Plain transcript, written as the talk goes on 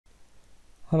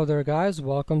Hello there guys,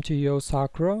 welcome to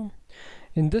Eosacro.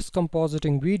 In this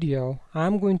compositing video,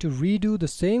 I'm going to redo the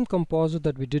same composite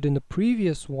that we did in the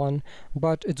previous one,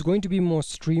 but it's going to be more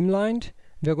streamlined.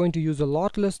 We're going to use a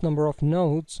lot less number of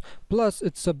nodes, plus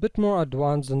it's a bit more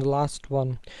advanced than the last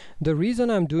one. The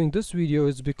reason I'm doing this video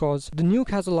is because the nuke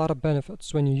has a lot of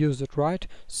benefits when you use it, right?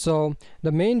 So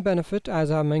the main benefit,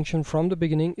 as I mentioned from the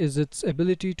beginning, is its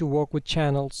ability to work with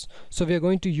channels. So we are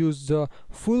going to use the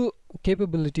full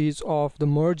capabilities of the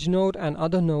merge node and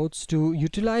other nodes to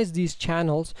utilize these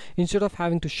channels instead of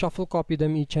having to shuffle copy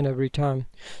them each and every time.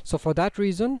 So for that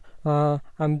reason,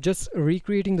 I'm just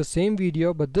recreating the same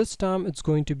video, but this time it's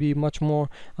going to be much more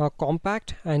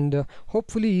compact and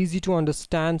hopefully easy to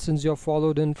understand since you're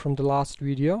followed in from the last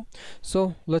video.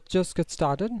 So let's just get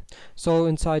started. So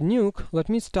inside nuke, let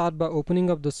me start by opening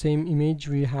up the same image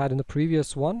we had in the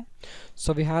previous one.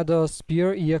 So we had a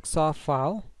sphere EXR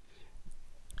file.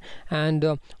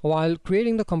 And while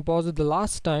creating the composite the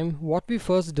last time, what we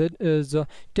first did is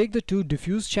take the two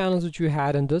diffuse channels which we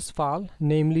had in this file,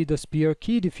 namely the sphere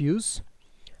key diffuse,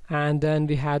 and then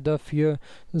we had the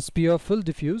sphere fill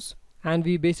diffuse, and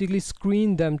we basically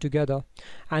screened them together.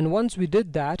 And once we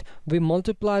did that, we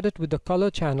multiplied it with the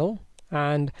color channel,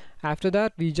 and after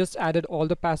that we just added all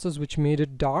the passes which made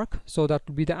it dark, so that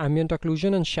would be the ambient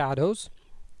occlusion and shadows.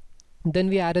 Then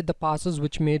we added the passes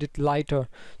which made it lighter,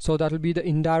 so that will be the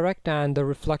indirect and the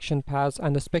reflection pass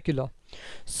and the specular.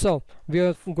 So we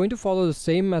are going to follow the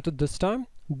same method this time,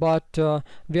 but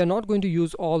we are not going to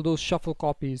use all those shuffle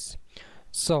copies.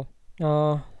 So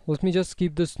let me just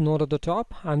keep this node at the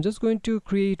top. I'm just going to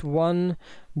create one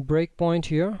breakpoint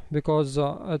here because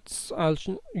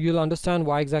you'll understand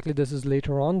why exactly this is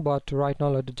later on, but right now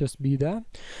let it just be there.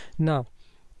 Now,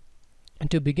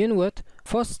 to begin with,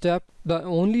 first step, the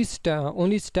only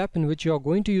step in which you are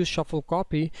going to use shuffle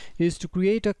copy is to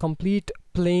create a complete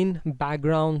plain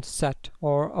background set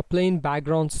or a plain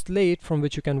background slate from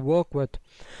which you can work with.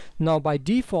 Now by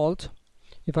default,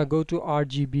 if I go to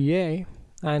RGBA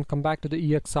and come back to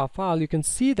the EXR file, you can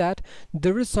see that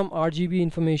there is some RGB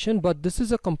information, but this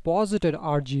is a composited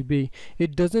RGB.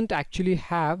 It doesn't actually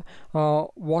have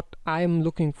what I am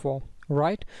looking for,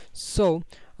 right? So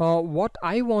what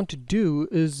I want to do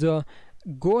is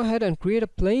go ahead and create a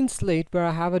plain slate where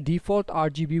I have a default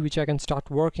RGB which I can start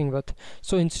working with.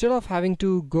 So instead of having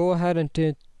to go ahead and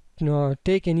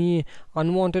take any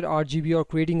unwanted RGB or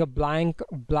creating a blank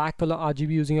black color RGB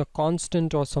using a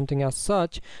constant or something as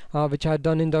such, which I had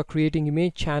done in the creating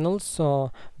image channels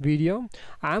video,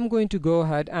 I'm going to go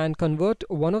ahead and convert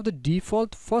one of the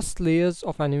default first layers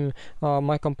of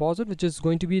my composite, which is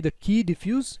going to be the key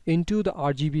diffuse, into the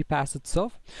RGB pass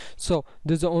itself. So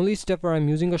this is the only step where I'm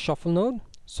using a shuffle node.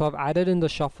 So I've added in the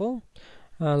shuffle.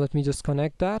 Let me just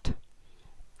connect that.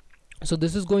 So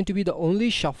this is going to be the only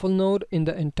shuffle node in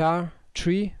the entire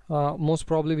tree, most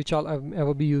probably, which I'll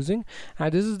ever be using,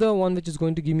 and this is the one which is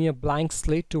going to give me a blank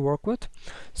slate to work with.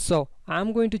 So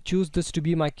I'm going to choose this to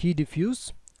be my key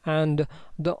diffuse, and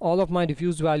all of my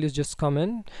diffuse values just come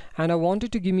in, and I want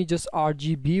it to give me just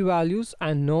RGB values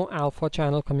and no alpha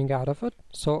channel coming out of it,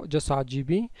 so just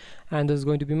RGB, and this is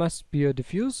going to be my sphere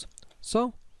diffuse.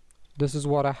 So this is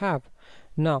what I have.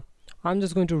 Now I'm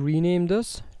just going to rename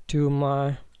this to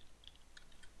my,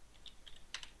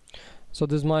 so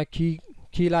this is my key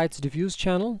lights diffuse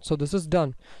channel. So this is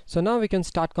done. So now we can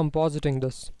start compositing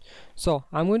this. So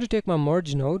I'm going to take my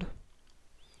merge node,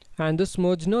 and this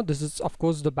merge node, this is of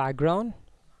course the background,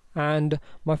 and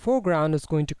my foreground is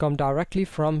going to come directly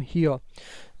from here.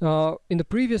 In the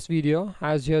previous video,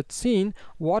 as you had seen,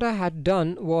 what I had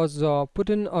done was put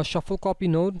in a shuffle copy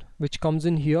node which comes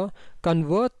in here,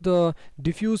 convert the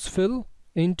diffuse fill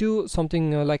into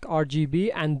something like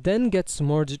RGB, and then gets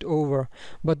merged over.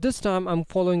 But this time I'm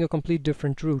following a complete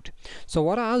different route. So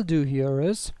what I'll do here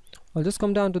is I'll just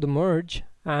come down to the merge,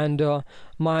 and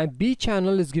my B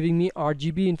channel is giving me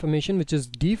RGB information which is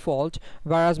default,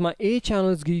 whereas my A channel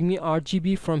is giving me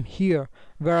RGB from here,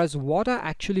 whereas what I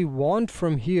actually want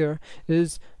from here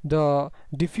is the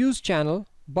diffuse channel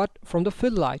but from the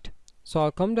fill light. So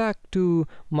I'll come back to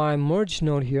my merge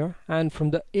node here, and from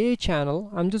the A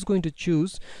channel I'm just going to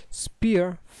choose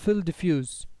sphere fill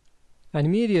diffuse, and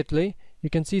immediately you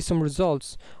can see some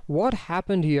results. What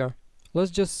happened here? I'll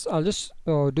just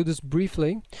do this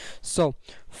briefly. So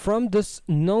from this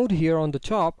node here on the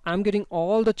top, I'm getting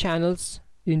all the channels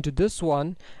into this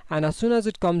one, and as soon as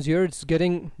it comes here, it's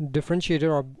getting differentiated,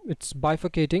 or it's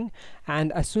bifurcating,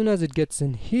 and as soon as it gets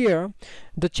in here,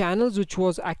 the channels which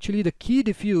was actually the key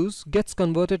diffuse gets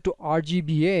converted to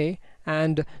RGBA,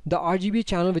 and the RGB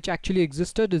channel which actually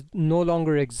existed no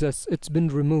longer exists. It's been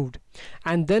removed,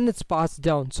 and then it's passed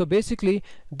down. So basically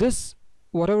this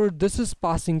whatever this is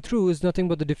passing through is nothing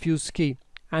but the diffuse key,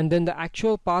 and then the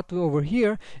actual path over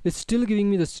here is still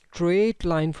giving me the straight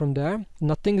line from there.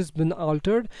 Nothing has been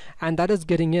altered, and that is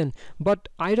getting in. But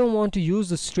I don't want to use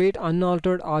the straight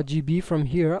unaltered RGB from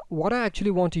here. What I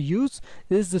actually want to use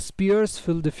is the spears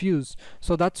fill diffuse.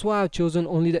 So that's why I've chosen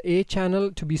only the A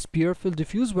channel to be spear fill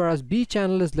diffuse, whereas B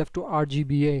channel is left to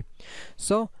RGBA.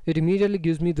 So it immediately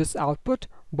gives me this output.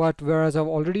 But whereas I've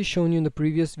already shown you in the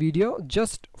previous video,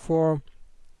 just for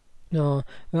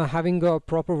having a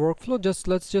proper workflow,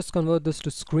 let's just convert this to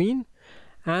screen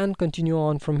and continue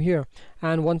on from here.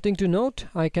 And one thing to note,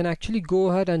 I can actually go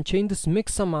ahead and change this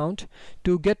mix amount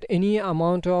to get any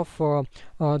amount of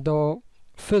the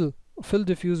fill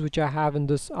diffuse which I have in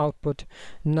this output.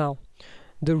 Now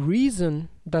the reason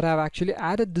that I've actually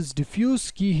added this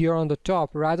diffuse key here on the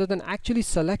top rather than actually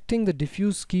selecting the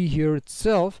diffuse key here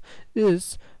itself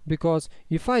is because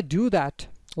if I do that,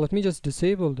 let me just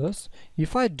disable this.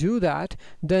 If I do that,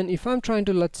 then if I'm trying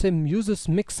to, let's say, use this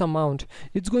mix amount,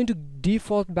 it's going to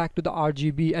default back to the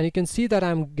RGB, and you can see that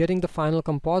I'm getting the final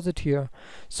composite here.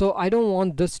 So I don't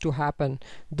want this to happen.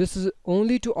 This is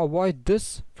only to avoid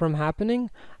this from happening.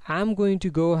 I'm going to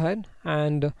go ahead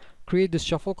and create this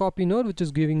shuffle copy node, which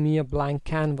is giving me a blank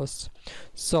canvas.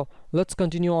 So let's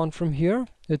continue on from here.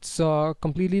 It's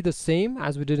completely the same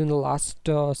as we did in the last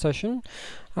session.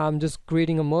 I'm just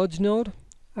creating a merge node,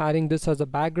 adding this as a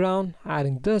background,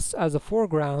 adding this as a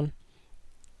foreground,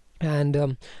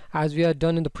 and as we had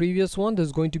done in the previous one, this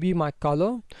is going to be my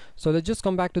color. So let's just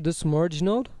come back to this merge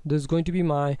node. This is going to be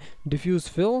my diffuse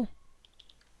fill,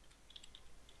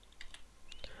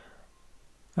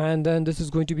 and then this is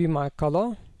going to be my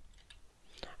color.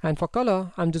 And for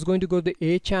color, I'm just going to go to the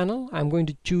A channel. I'm going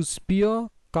to choose spear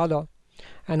color,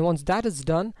 and once that is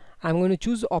done, I'm going to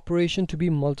choose the operation to be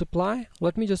multiply.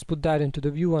 Let me just put that into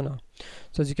the viewer now.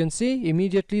 So as you can see,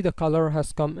 immediately the color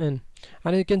has come in,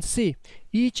 and you can see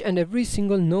each and every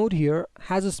single node here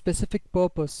has a specific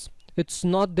purpose. It's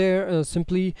not there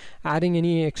simply adding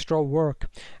any extra work.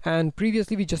 And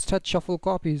previously we just had shuffle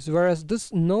copies, whereas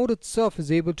this node itself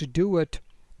is able to do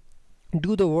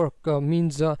the work,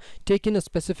 means take in a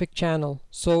specific channel.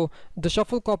 So the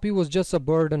shuffle copy was just a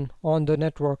burden on the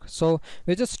network. So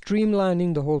we're just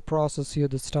streamlining the whole process here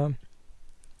this time.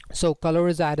 So color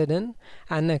is added in,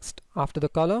 and next after the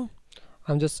color,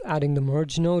 I'm just adding the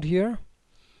merge node here,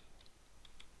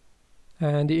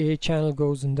 and the A channel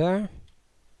goes in there.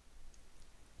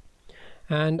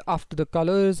 And after the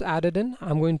color is added in,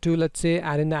 I'm going to, let's say,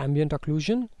 add in the ambient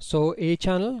occlusion. So A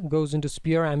channel goes into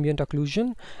spear ambient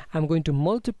occlusion. I'm going to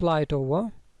multiply it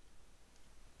over.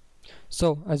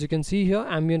 So as you can see here,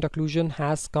 ambient occlusion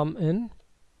has come in.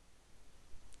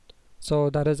 So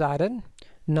that is added.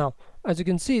 Now as you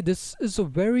can see, this is a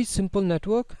very simple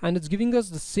network, and it's giving us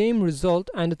the same result,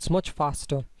 and it's much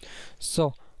faster.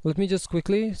 So let me just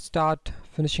quickly start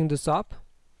finishing this up.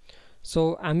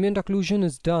 So ambient occlusion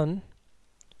is done.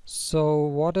 So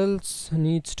what else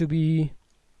needs to be?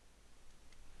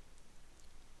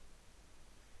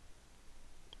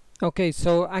 Okay,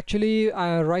 so actually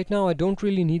right now I don't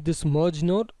really need this merge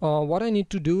node. What I need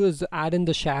to do is add in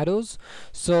the shadows.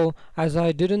 So as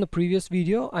I did in the previous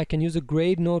video, I can use a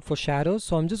grade node for shadows.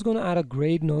 So I'm just going to add a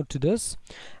grade node to this,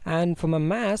 and for my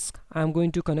mask, I'm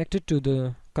going to connect it to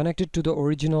the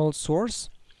original source.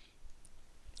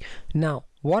 Now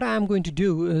what I'm going to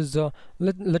do is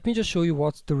let me just show you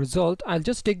what's the result. I'll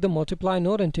just take the multiply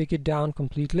node and take it down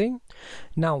completely.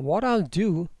 Now what I'll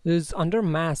do is under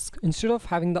mask, instead of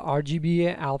having the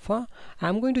RGBA alpha,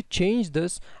 I'm going to change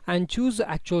this and choose the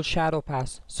actual shadow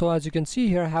pass. So as you can see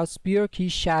here, I have spear key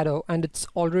shadow, and it's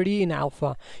already in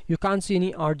alpha. You can't see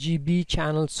any RGB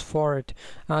channels for it.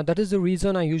 That is the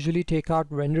reason I usually take out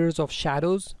renders of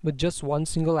shadows with just one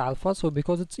single alpha, so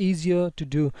because it's easier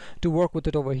to work with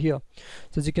it over here.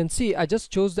 So as you can see, I just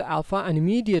chose the alpha, and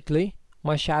immediately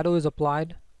my shadow is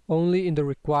applied only in the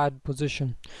required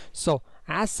position. So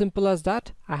as simple as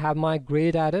that, I have my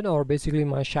grade added, or basically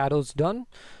my shadows done.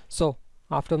 So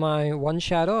after my one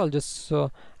shadow, I'll just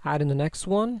add in the next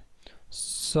one.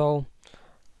 So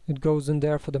it goes in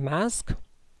there for the mask,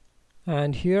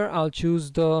 and here I'll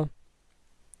choose the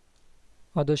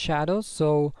other shadows.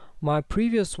 So my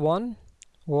previous one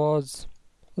was,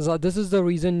 so this is the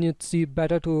reason you'd see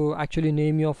better to actually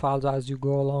name your files as you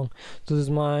go along. So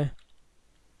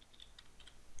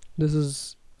this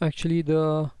is actually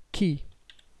the key,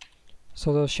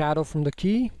 so the shadow from the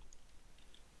key,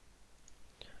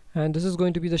 and this is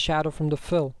going to be the shadow from the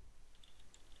fill.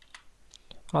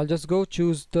 I'll just go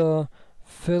choose the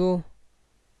fill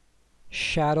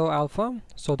shadow alpha.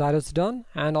 So that is done,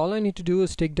 and all I need to do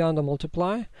is take down the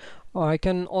multiply. I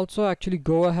can also actually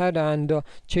go ahead and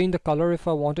change the color if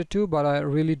I wanted to, but I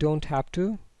really don't have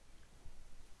to.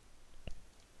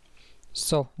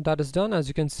 So that is done. As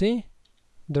you can see,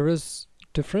 there is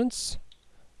difference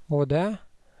over there,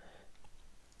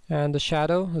 and the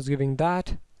shadow is giving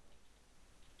that.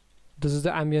 This is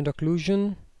the ambient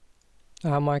occlusion,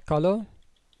 my color,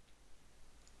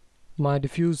 my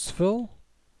diffuse fill,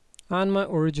 and my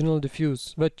original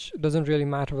diffuse, which doesn't really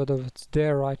matter whether it's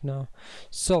there right now.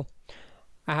 So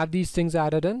I have these things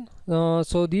added in.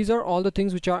 So these are all the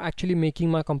things which are actually making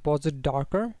my composite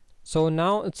darker. So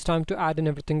now it's time to add in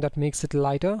everything that makes it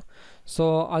lighter.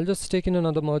 So I'll just take in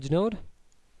another merge node,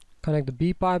 connect the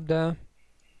B pipe there,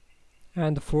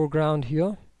 and the foreground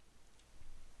here.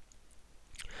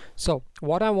 So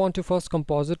what I want to first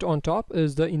composite on top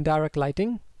is the indirect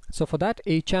lighting. So for that,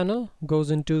 A channel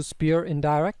goes into sphere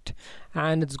indirect,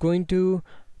 and it's going to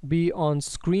be on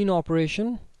screen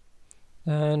operation,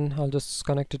 and I'll just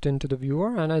connect it into the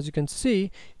viewer, and as you can see,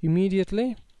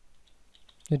 immediately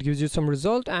it gives you some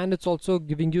result, and it's also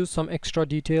giving you some extra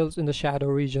details in the shadow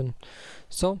region.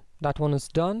 So that one is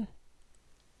done.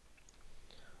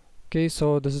 Okay,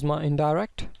 so this is my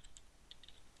indirect.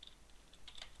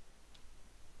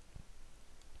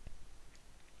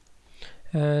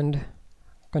 And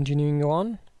continuing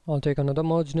on, I'll take another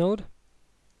merge node.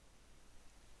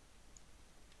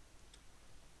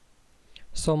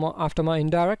 So after my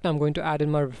indirect, I'm going to add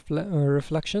in my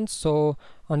reflections. So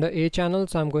under A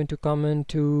channels, I'm going to come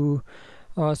into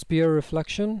sphere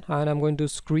reflection, and I'm going to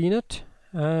screen it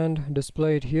and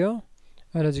display it here.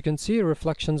 And as you can see,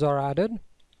 reflections are added.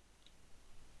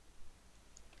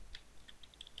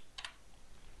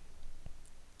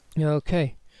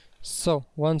 Okay, so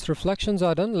once reflections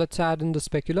are done, let's add in the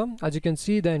speculum. As you can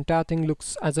see, the entire thing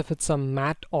looks as if it's a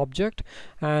matte object,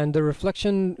 and the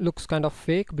reflection looks kind of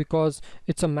fake because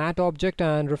it's a matte object,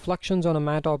 and reflections on a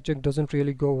matte object doesn't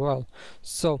really go well.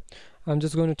 So I'm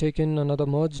just going to take in another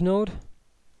merge node,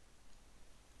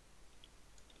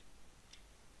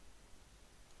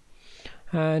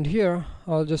 and here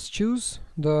I'll just choose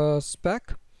the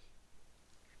spec,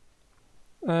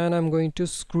 and I'm going to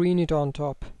screen it on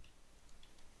top.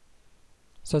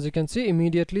 So as you can see,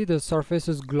 immediately the surface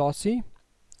is glossy,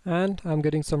 and I'm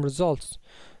getting some results.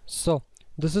 So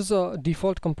this is a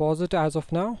default composite as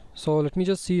of now. So let me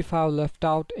just see if I've left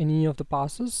out any of the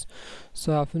passes.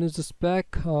 So I've finished the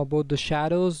spec, both the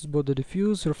shadows, both the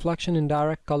diffuse, reflection,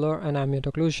 indirect, color, and ambient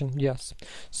occlusion. Yes.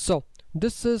 So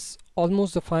this is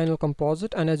almost the final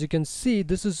composite, and as you can see,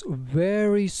 this is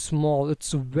very small,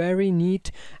 it's very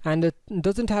neat, and it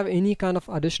doesn't have any kind of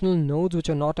additional nodes which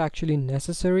are not actually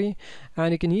necessary,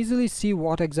 and you can easily see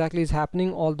what exactly is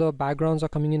happening. All the backgrounds are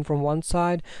coming in from one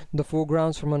side, the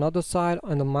foregrounds from another side,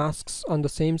 and the masks on the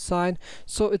same side,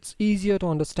 so it's easier to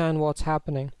understand what's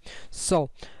happening.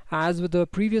 So as with the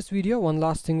previous video, one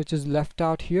last thing which is left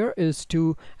out here is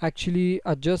to actually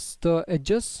adjust the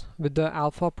edges with the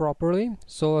alpha properly.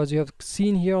 So as you have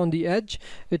seen here on the edge,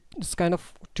 it's kind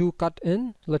of too cut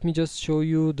in. Let me just show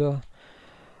you the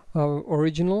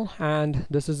original, and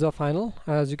this is the final.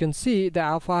 As you can see, the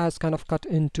alpha has kind of cut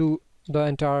into the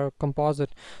entire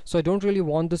composite, so I don't really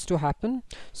want this to happen.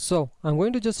 So I'm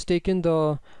going to just take in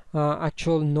the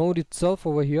actual node itself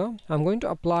over here. I'm going to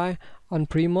apply on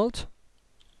pre-mult.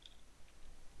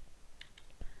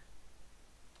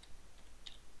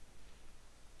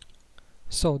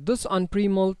 So this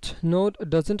unpremult node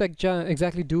doesn't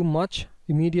exactly do much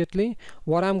immediately.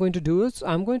 What I'm going to do is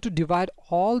I'm going to divide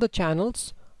all the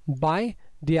channels by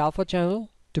the alpha channel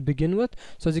to begin with.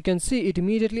 So as you can see, it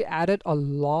immediately added a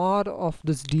lot of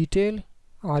this detail,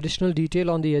 additional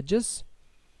detail on the edges,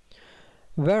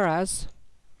 whereas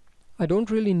I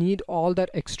don't really need all that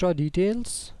extra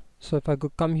details. So if I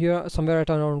could come here somewhere at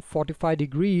around 45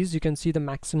 degrees, you can see the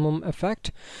maximum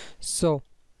effect. So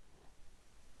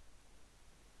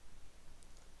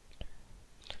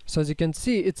as you can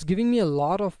see, it's giving me a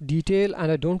lot of detail, and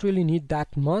I don't really need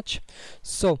that much.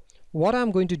 So what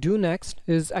I'm going to do next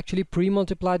is actually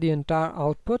pre-multiply the entire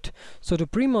output. So to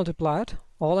pre-multiply it,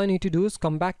 all I need to do is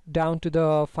come back down to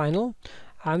the final.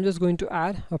 I'm just going to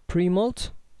add a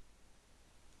pre-mult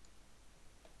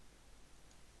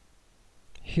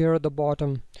here at the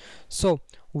bottom. So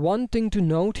one thing to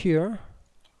note here,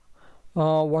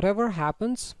 whatever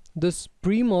happens, this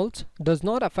pre-mult does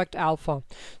not affect alpha.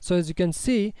 So as you can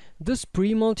see, this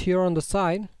pre-mult here on the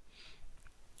side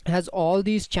has all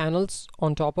these channels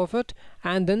on top of it,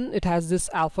 and then it has this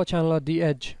alpha channel at the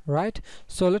edge, right?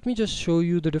 So let me just show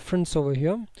you the difference over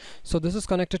here. So this is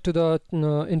connected to the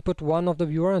input 1 of the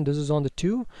viewer, and this is on the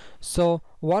 2. So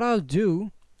what I'll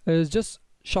do is just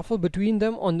shuffle between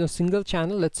them on a single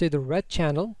channel, let's say the red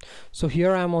channel. So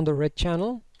here I am on the red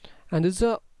channel, and this is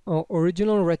a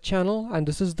original red channel, and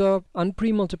this is the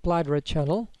unpre-multiplied red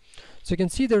channel. So you can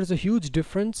see there is a huge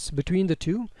difference between the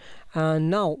two. And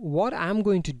now what I'm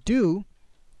going to do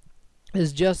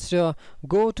is just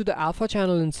go to the alpha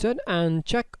channel instead and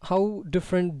check how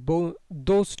different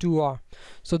those two are.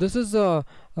 So this is the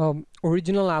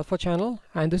original alpha channel,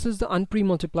 and this is the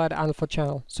unpre-multiplied alpha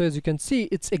channel. So as you can see,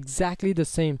 it's exactly the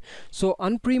same. So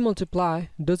unpre-multiply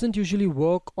doesn't usually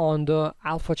work on the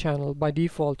alpha channel by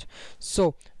default.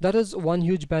 So that is one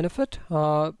huge benefit.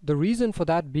 The reason for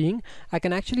that being, I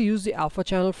can actually use the alpha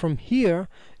channel from here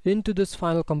into this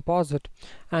final composite.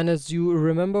 And as you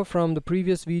remember from the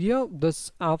previous video,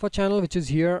 this alpha channel, which is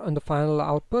here on the final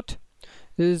output,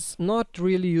 is not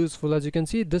really useful. As you can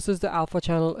see, this is the alpha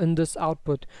channel in this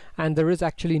output, and there is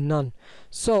actually none.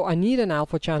 So I need an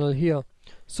alpha channel here.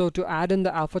 So to add in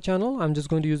the alpha channel, I'm just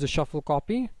going to use the shuffle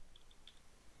copy,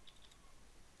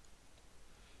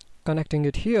 connecting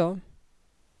it here,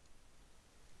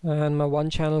 and my one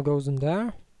channel goes in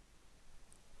there.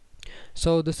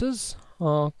 So this is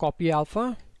copy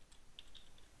alpha.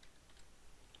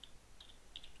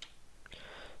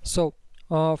 So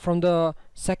from the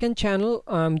second channel,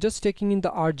 I'm just taking in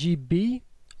the RGB,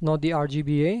 not the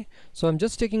RGBA. So I'm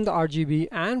just taking the RGB,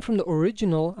 and from the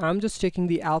original, I'm just taking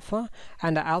the alpha,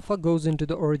 and the alpha goes into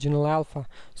the original alpha.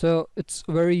 So it's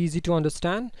very easy to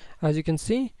understand. As you can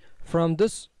see, from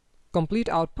this complete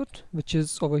output, which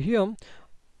is over here,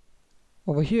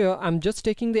 I'm just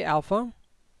taking the alpha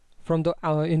from the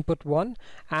input 1,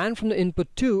 and from the input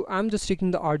 2 I'm just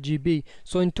taking the RGB.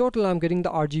 So in total I'm getting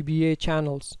the RGBA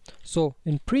channels. So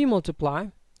in pre-multiply,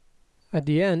 at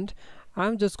the end,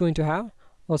 I'm just going to have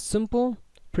a simple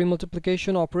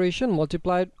pre-multiplication operation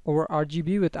multiplied over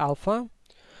RGB with alpha.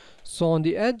 So on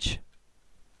the edge,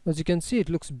 as you can see, it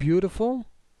looks beautiful.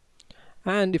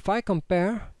 And if I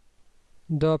compare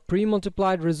the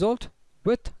pre-multiplied result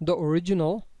with the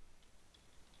original,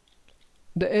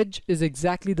 the edge is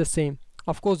exactly the same.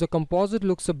 Of course, the composite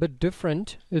looks a bit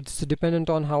different. It's dependent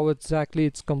on how exactly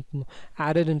it's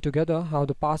added in together, how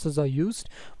the passes are used.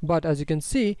 But as you can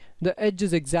see, the edge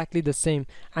is exactly the same.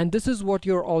 And this is what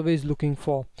you're always looking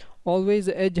for. Always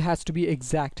the edge has to be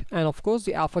exact. And of course,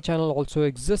 the alpha channel also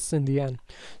exists in the end.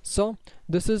 So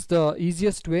this is the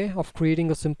easiest way of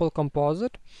creating a simple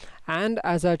composite. And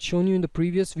as I had shown you in the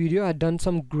previous video, I had done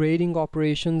some grading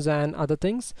operations and other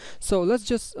things. So let's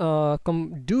just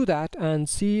do that and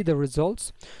see the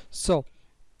results. So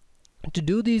to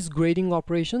do these grading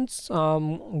operations,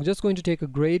 I'm just going to take a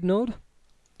grade node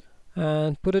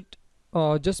and put it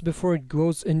just before it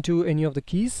goes into any of the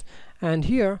keys. And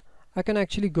here I can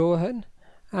actually go ahead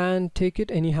and take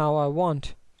it anyhow I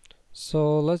want.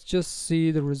 So let's just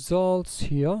see the results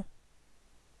here.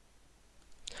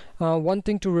 One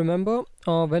thing to remember,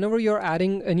 whenever you're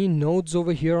adding any nodes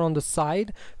over here on the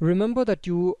side, remember that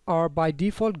you are by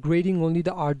default grading only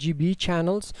the RGB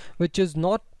channels, which is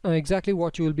not exactly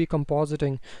what you will be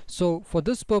compositing. So for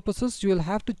this purposes, you will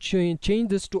have to change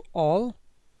this to all,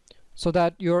 so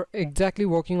that you're exactly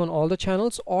working on all the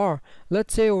channels. Or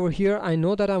let's say over here I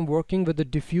know that I'm working with the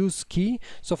diffuse key,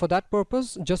 so for that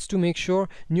purpose, just to make sure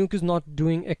Nuke is not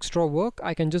doing extra work,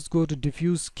 I can just go to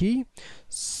diffuse key.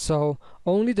 So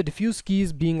only the diffuse key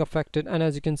is being affected, and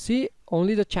as you can see,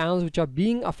 only the channels which are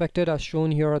being affected are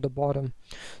shown here at the bottom.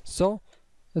 So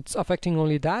it's affecting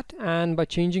only that, and by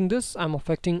changing this, I'm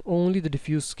affecting only the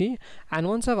diffuse key. And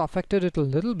once I've affected it a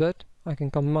little bit, I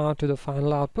can come out to the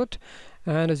final output,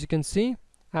 and as you can see,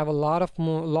 I have a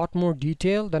lot more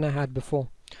detail than I had before.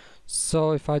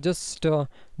 So if I just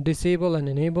disable and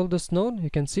enable this node,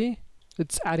 you can see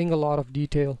it's adding a lot of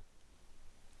detail.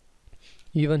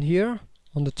 Even here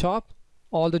on the top,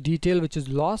 all the detail which is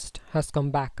lost has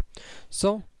come back.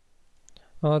 So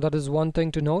that is one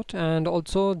thing to note. And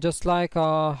also, just like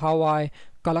how I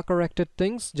color corrected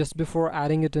things just before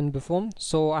adding it in before,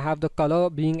 so I have the color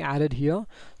being added here.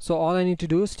 So all I need to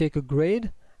do is take a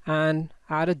grade and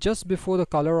add it just before the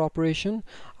color operation.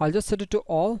 I'll just set it to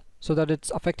all so that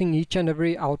it's affecting each and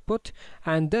every output,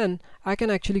 and then I can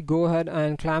actually go ahead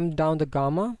and clamp down the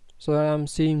gamma so that I'm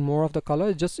seeing more of the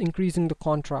color, just increasing the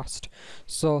contrast.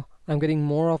 So I'm getting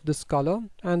more of this color,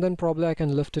 and then probably I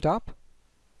can lift it up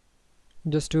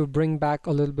just to bring back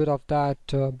a little bit of that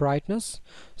brightness.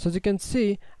 So as you can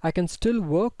see, I can still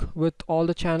work with all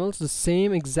the channels the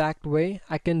same exact way.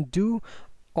 I can do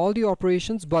all the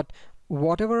operations, but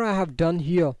whatever I have done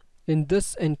here in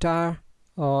this entire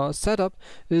setup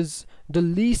is the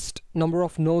least number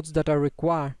of nodes that are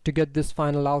required to get this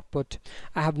final output.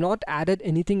 I have not added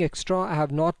anything extra, I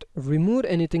have not removed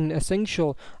anything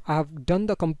essential. I have done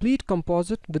the complete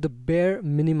composite with the bare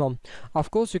minimum.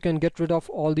 Of course you can get rid of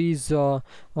all these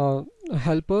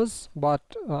helpers, but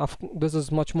this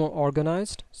is much more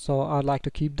organized, so I like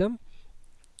to keep them.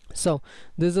 So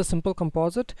this is a simple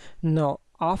composite. Now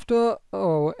after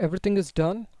everything is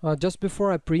done, just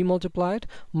before I pre-multiply it,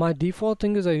 my default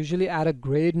thing is I usually add a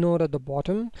grade node at the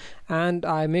bottom, and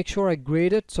I make sure I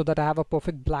grade it so that I have a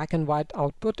perfect black and white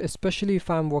output, especially if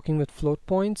I'm working with float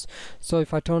points. So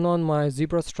if I turn on my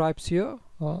zebra stripes here,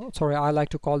 sorry, I like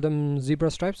to call them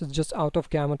zebra stripes, it's just out of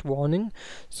gamut warning.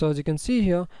 So as you can see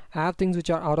here, I have things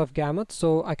which are out of gamut,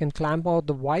 so I can clamp out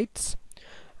the whites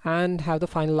and have the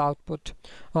final output.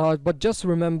 But just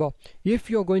remember, if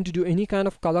you're going to do any kind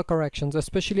of color corrections,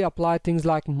 especially apply things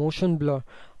like motion blur,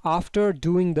 after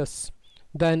doing this,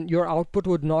 then your output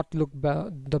would not look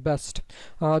the best.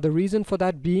 The reason for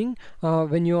that being,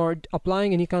 when you're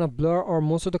applying any kind of blur or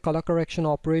most of the color correction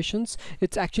operations,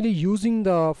 it's actually using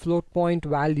the float point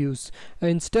values.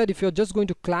 Instead, if you're just going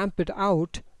to clamp it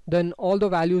out, then all the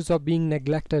values are being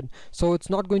neglected, so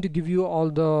it's not going to give you all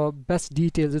the best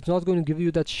details, it's not going to give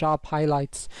you that sharp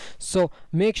highlights. So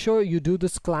make sure you do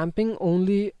this clamping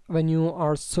only when you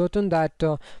are certain that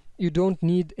you don't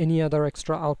need any other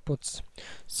extra outputs.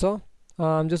 So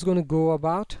I'm just going to go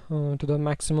about to the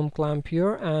maximum clamp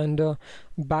here, and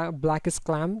black is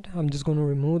clamped. I'm just going to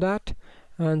remove that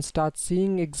and start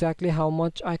seeing exactly how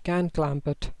much I can clamp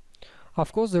it.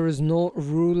 Of course, there is no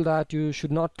rule that you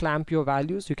should not clamp your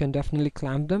values. You can definitely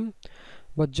clamp them,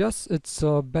 but just it's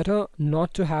better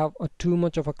not to have too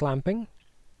much of a clamping.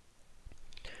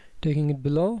 Taking it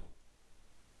below.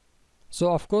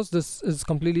 So of course this is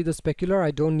completely the specular,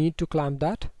 I don't need to clamp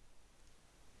that.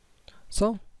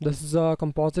 So this is a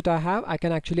composite I have. I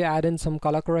can actually add in some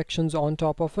color corrections on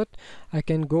top of it. I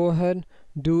can go ahead,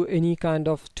 do any kind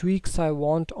of tweaks I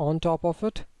want on top of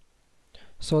it.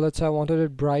 So let's say I wanted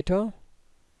it brighter,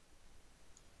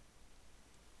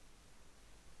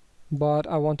 but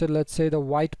I wanted, let's say, the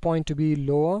white point to be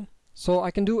lower. So I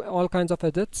can do all kinds of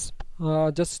edits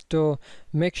just to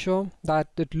make sure that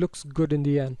it looks good in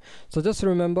the end. So just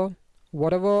remember,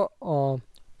 whatever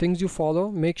things you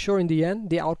follow, make sure in the end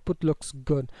the output looks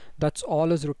good. That's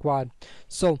all is required.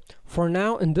 So for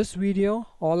now, in this video,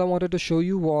 all I wanted to show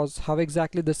you was how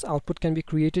exactly this output can be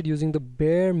created using the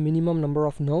bare minimum number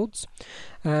of nodes.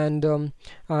 And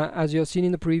as you have seen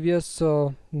in the previous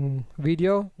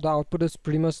video, the output is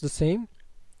pretty much the same.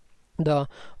 The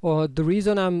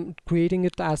reason I'm creating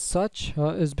it as such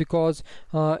is because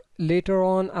later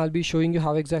on I'll be showing you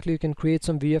how exactly you can create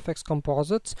some VFX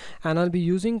composites, and I'll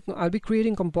be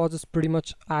creating composites pretty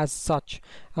much as such.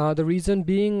 The reason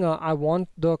being, I want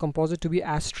the composite to be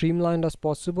as streamlined as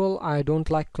possible. I don't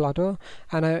like clutter,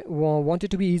 and I want it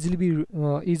to be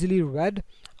easily read.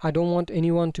 I don't want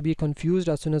anyone to be confused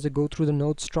as soon as they go through the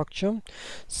node structure.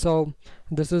 So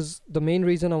this is the main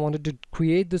reason I wanted to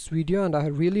create this video, and I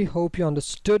really hope you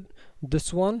understood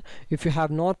this one. If you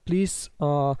have not, please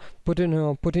put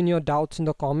in your doubts in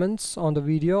the comments on the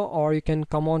video, or you can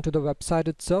come on to the website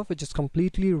itself, which is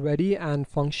completely ready and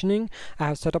functioning. I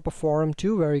have set up a forum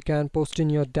too, where you can post in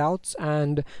your doubts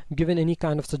and give in any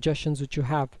kind of suggestions which you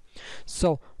have.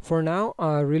 So for now,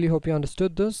 I really hope you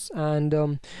understood this,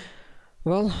 and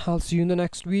well, I'll see you in the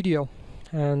next video,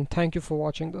 and thank you for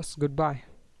watching this. Goodbye.